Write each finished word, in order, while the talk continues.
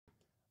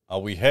Are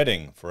we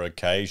heading for a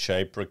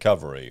K-shaped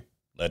recovery?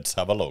 Let's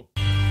have a look.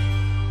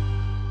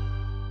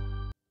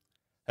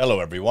 Hello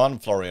everyone,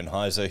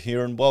 Florian.heise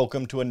here and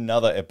welcome to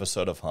another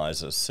episode of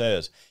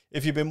HeiseSays.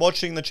 If you've been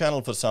watching the channel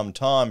for some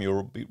time,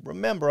 you'll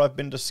remember I've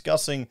been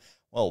discussing,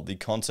 well, the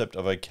concept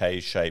of a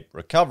K-shaped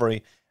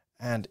recovery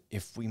and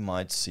if we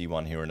might see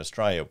one here in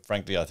Australia.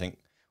 Frankly, I think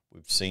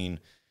we've seen,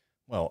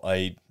 well,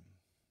 a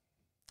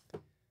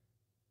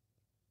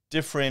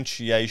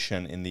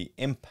differentiation in the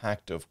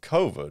impact of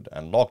COVID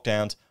and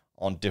lockdowns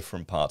on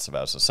different parts of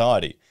our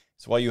society.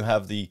 It's why you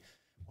have the,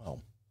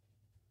 well,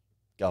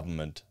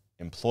 government,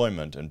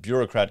 employment and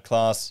bureaucrat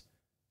class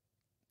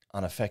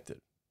unaffected.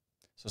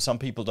 So some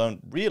people don't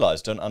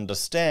realize, don't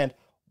understand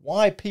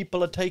why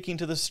people are taking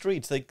to the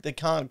streets. They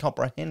can't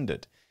comprehend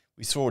it.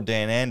 We saw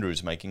Dan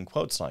Andrews making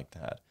quotes like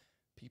that.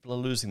 People are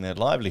losing their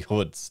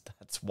livelihoods.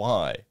 That's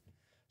why.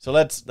 So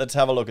let's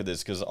have a look at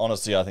this, because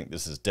honestly, I think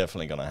this is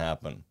definitely going to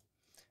happen.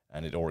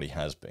 And it already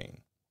has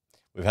been.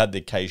 We've had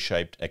the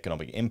K-shaped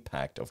economic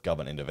impact of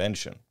government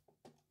intervention.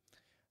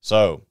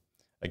 So,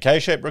 a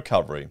K-shaped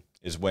recovery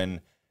is when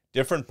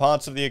different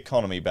parts of the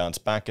economy bounce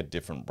back at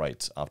different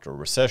rates after a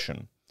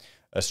recession.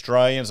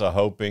 Australians are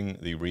hoping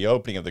the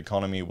reopening of the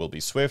economy will be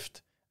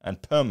swift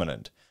and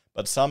permanent,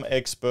 but some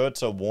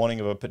experts are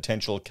warning of a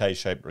potential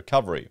K-shaped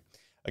recovery.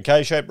 A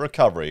K-shaped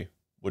recovery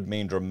would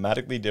mean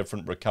dramatically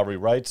different recovery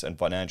rates and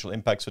financial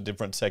impacts for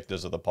different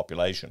sectors of the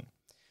population.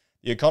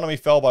 The economy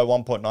fell by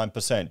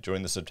 1.9%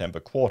 during the September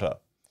quarter,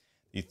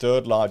 the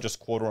third largest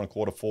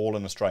quarter-on-quarter fall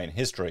in Australian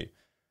history,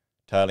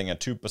 tailing a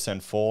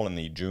 2% fall in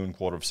the June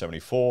quarter of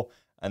 74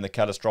 and the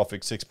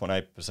catastrophic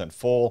 6.8%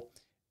 fall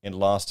in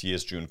last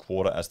year's June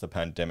quarter as the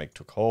pandemic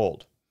took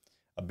hold.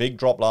 A big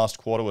drop last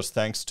quarter was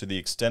thanks to the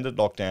extended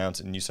lockdowns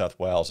in New South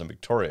Wales and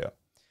Victoria.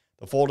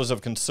 The fall is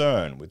of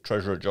concern, with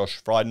Treasurer Josh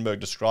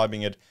Frydenberg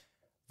describing it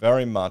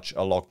very much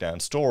a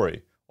lockdown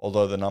story,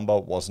 although the number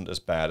wasn't as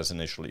bad as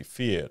initially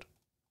feared.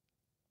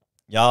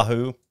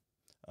 Yahoo,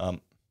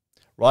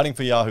 writing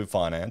for Yahoo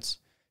Finance,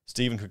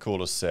 Stephen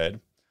Koukoulas said,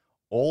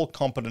 all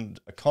competent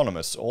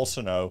economists also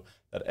know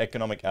that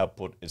economic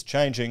output is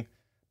changing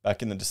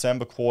back in the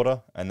December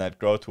quarter and that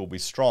growth will be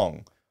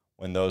strong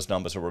when those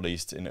numbers are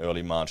released in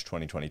early March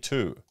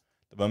 2022.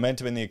 The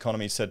momentum in the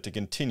economy is set to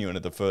continue into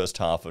the first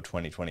half of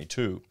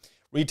 2022.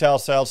 Retail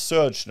sales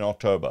surged in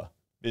October.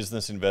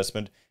 Business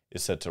investment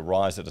is set to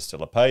rise at a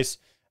stellar pace,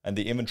 and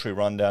the inventory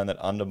rundown that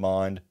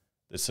undermined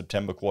the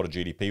September quarter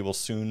GDP will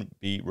soon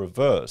be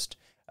reversed,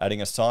 adding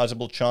a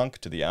sizable chunk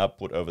to the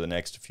output over the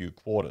next few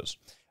quarters.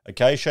 A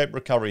K-shaped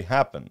recovery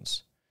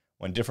happens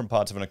when different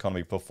parts of an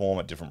economy perform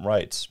at different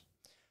rates.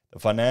 The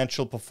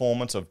financial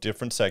performance of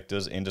different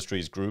sectors,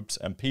 industries, groups,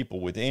 and people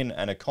within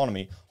an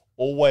economy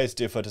always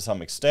differ to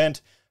some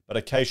extent, but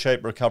a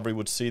K-shaped recovery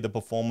would see the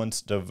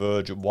performance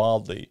diverge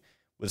wildly,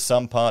 with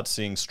some parts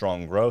seeing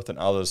strong growth and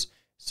others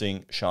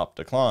seeing sharp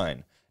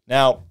decline.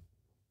 Now,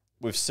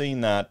 we've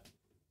seen that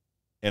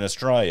in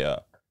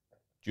Australia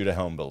due to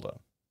home builder.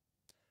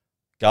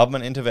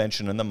 Government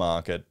intervention in the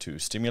market to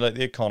stimulate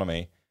the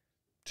economy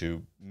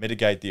to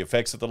mitigate the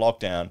effects of the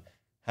lockdown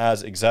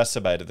has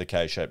exacerbated the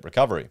K-shaped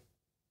recovery.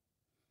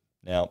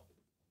 Now,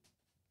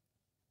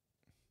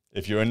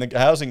 if you're in the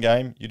housing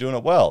game, you're doing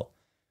it well.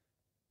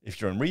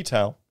 If you're in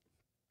retail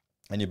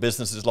and your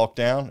business is locked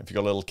down, if you've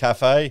got a little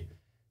cafe,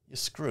 you're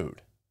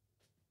screwed.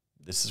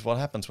 This is what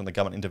happens when the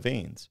government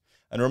intervenes.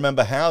 And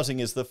remember, housing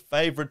is the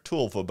favorite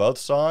tool for both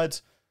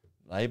sides,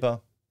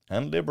 Labor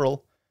and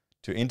Liberal,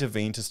 to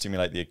intervene to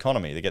stimulate the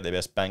economy. They get their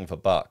best bang for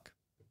buck.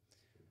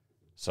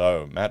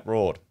 So, Matt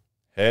Roord,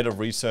 head of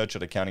research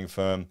at accounting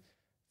firm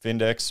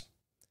Findex,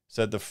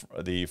 said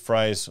the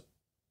phrase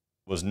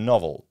was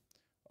novel,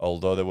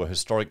 although there were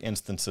historic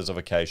instances of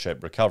a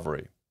K-shaped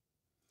recovery.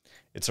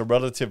 It's a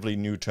relatively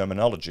new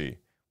terminology,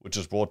 which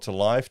was brought to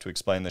life to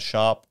explain the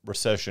sharp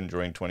recession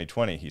during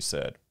 2020, he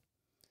said.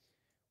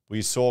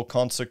 We saw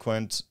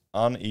consequent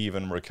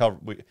uneven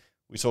recovery,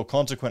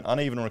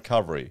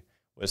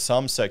 where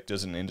some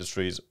sectors and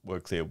industries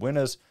were clear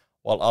winners,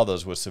 while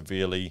others were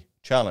severely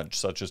challenged,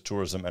 such as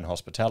tourism and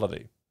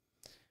hospitality.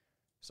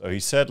 So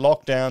he said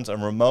lockdowns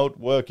and remote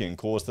working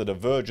caused the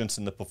divergence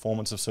in the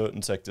performance of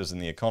certain sectors in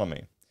the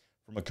economy.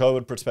 From a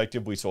COVID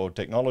perspective, we saw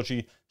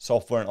technology,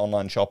 software and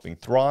online shopping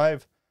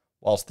thrive,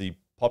 whilst the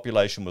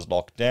population was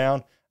locked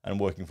down and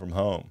working from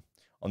home.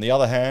 On the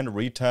other hand,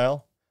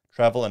 retail,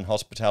 travel and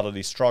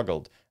hospitality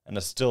struggled and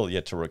are still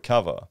yet to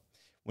recover.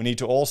 We need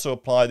to also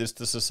apply this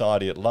to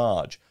society at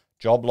large.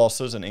 Job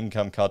losses and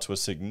income cuts were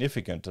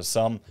significant to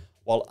some,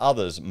 while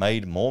others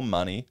made more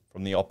money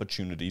from the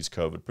opportunities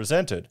COVID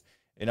presented.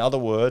 In other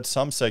words,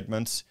 some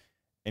segments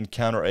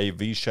encounter a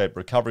V-shaped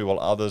recovery while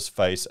others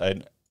face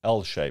an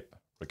L-shaped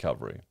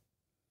recovery.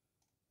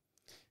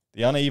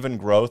 The uneven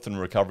growth and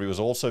recovery was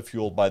also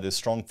fueled by the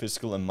strong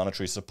fiscal and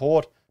monetary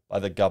support by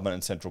the government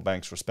and central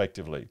banks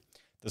respectively.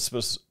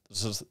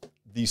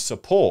 The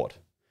support,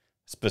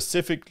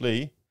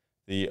 specifically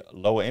the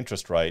lower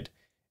interest rate,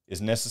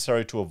 is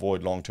necessary to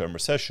avoid long-term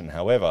recession.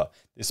 However,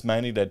 this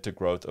mainly led to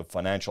growth of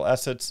financial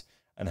assets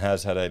and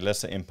has had a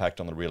lesser impact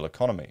on the real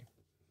economy.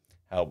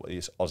 how the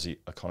Aussie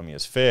economy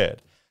has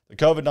fared. The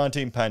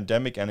COVID-19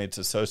 pandemic and its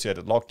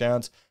associated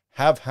lockdowns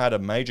have had a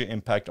major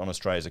impact on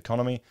Australia's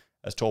economy,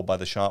 as told by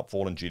the sharp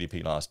fall in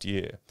GDP last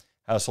year.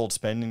 Household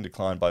spending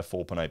declined by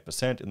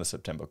 4.8% in the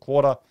September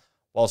quarter,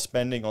 while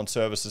spending on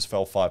services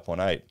fell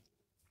 5.8%.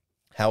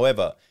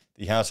 However,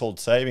 the household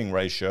saving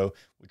ratio,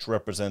 which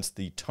represents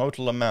the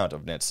total amount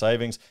of net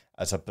savings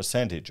as a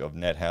percentage of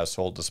net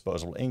household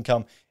disposable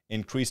income,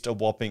 increased a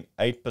whopping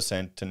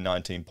 8% to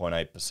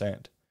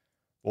 19.8%.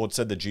 Ward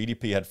said the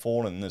GDP had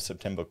fallen in the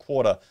September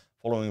quarter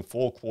following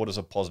 4 quarters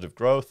of positive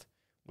growth,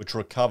 which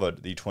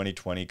recovered the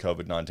 2020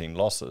 COVID-19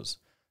 losses.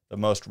 The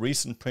most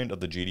recent print of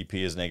the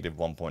GDP is negative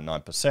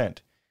 1.9%,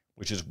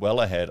 which is well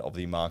ahead of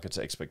the market's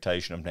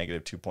expectation of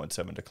negative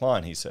 2.7%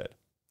 decline, he said.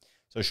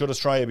 So should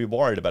Australia be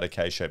worried about a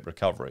K-shaped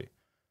recovery?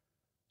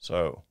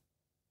 So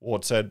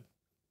Ward said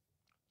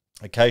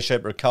a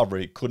K-shaped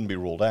recovery couldn't be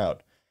ruled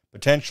out.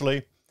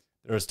 Potentially,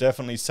 there is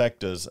definitely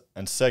sectors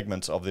and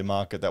segments of the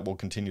market that will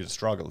continue to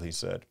struggle, he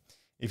said.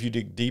 If you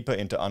dig deeper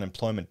into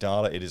unemployment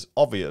data, it is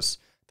obvious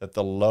that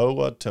the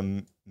lower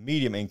to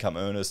medium income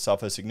earners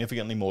suffer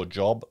significantly more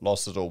job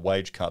losses or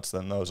wage cuts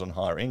than those on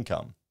higher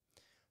income.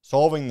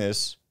 Solving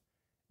this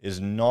is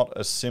not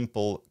a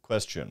simple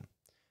question.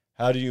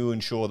 How do you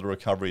ensure the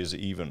recovery is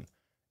even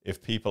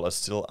if people are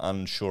still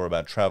unsure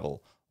about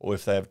travel, or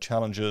if they have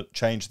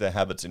changed their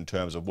habits in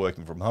terms of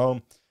working from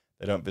home,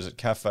 they don't visit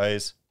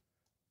cafes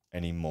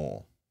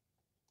anymore?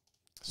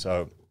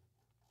 So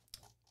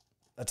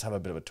let's have a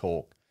bit of a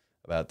talk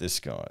about this,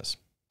 guys.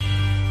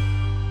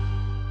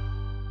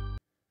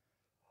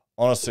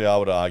 Honestly, I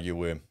would argue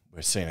we're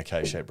seeing a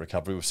K-shaped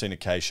recovery. We've seen a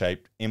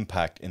K-shaped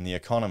impact in the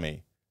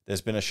economy.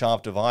 There's been a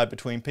sharp divide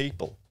between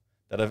people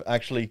that have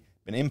actually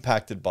been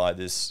impacted by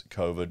this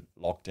COVID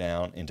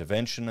lockdown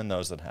intervention and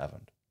those that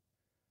haven't.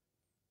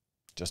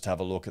 Just have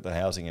a look at the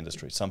housing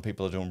industry. Some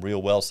people are doing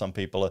real well. Some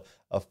people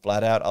are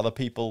flat out. Other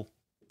people,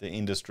 the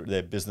industry,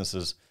 their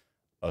businesses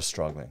are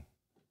struggling.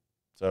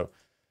 So,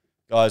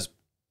 guys,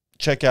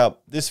 check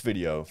out this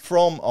video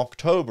from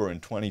October in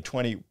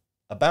 2020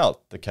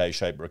 about the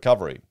K-shaped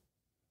recovery.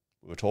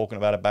 We were talking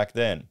about it back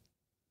then.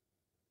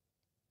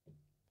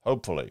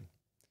 Hopefully,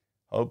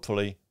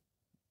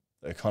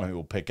 the economy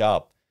will pick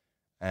up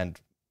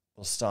and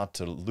we'll start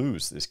to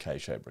lose this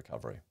K-shaped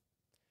recovery.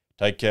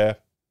 Take care,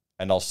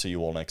 and I'll see you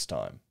all next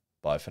time.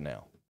 Bye for now.